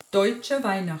Deutscher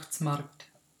Weihnachtsmarkt.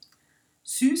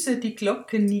 Süßer die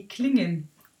Glocken nie klingen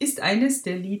ist eines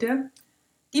der Lieder,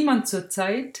 die man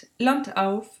zurzeit Land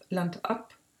auf, Land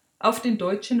ab auf den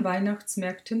deutschen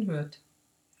Weihnachtsmärkten hört.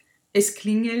 Es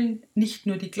klingeln nicht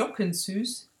nur die Glocken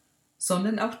süß,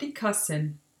 sondern auch die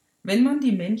Kassen, wenn man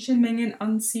die Menschenmengen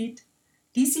ansieht,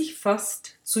 die sich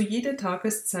fast zu jeder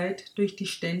Tageszeit durch die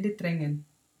Stände drängen.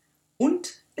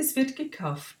 Und es wird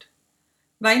gekauft.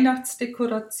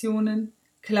 Weihnachtsdekorationen,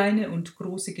 kleine und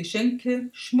große Geschenke,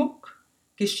 Schmuck,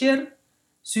 Geschirr,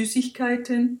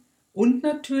 Süßigkeiten und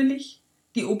natürlich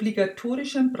die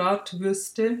obligatorischen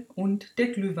Bratwürste und der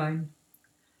Glühwein.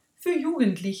 Für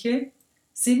Jugendliche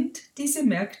sind diese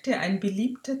Märkte ein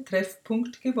beliebter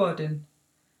Treffpunkt geworden.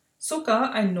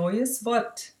 Sogar ein neues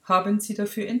Wort haben sie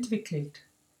dafür entwickelt.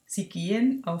 Sie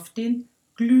gehen auf den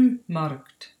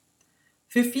Glühmarkt.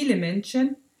 Für viele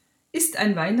Menschen ist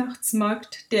ein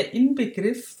Weihnachtsmarkt der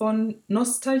Inbegriff von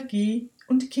Nostalgie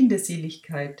und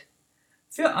Kinderseligkeit.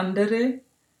 Für andere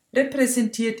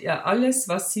repräsentiert er alles,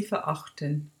 was sie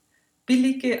verachten: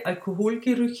 billige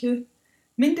Alkoholgerüche,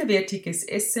 minderwertiges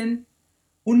Essen,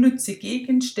 unnütze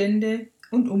Gegenstände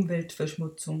und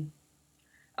Umweltverschmutzung.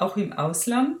 Auch im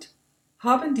Ausland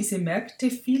haben diese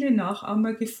Märkte viele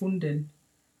Nachahmer gefunden.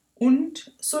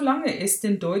 Und solange es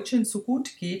den Deutschen so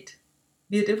gut geht,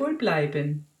 wird er wohl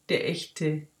bleiben, der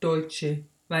echte deutsche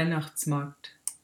Weihnachtsmarkt.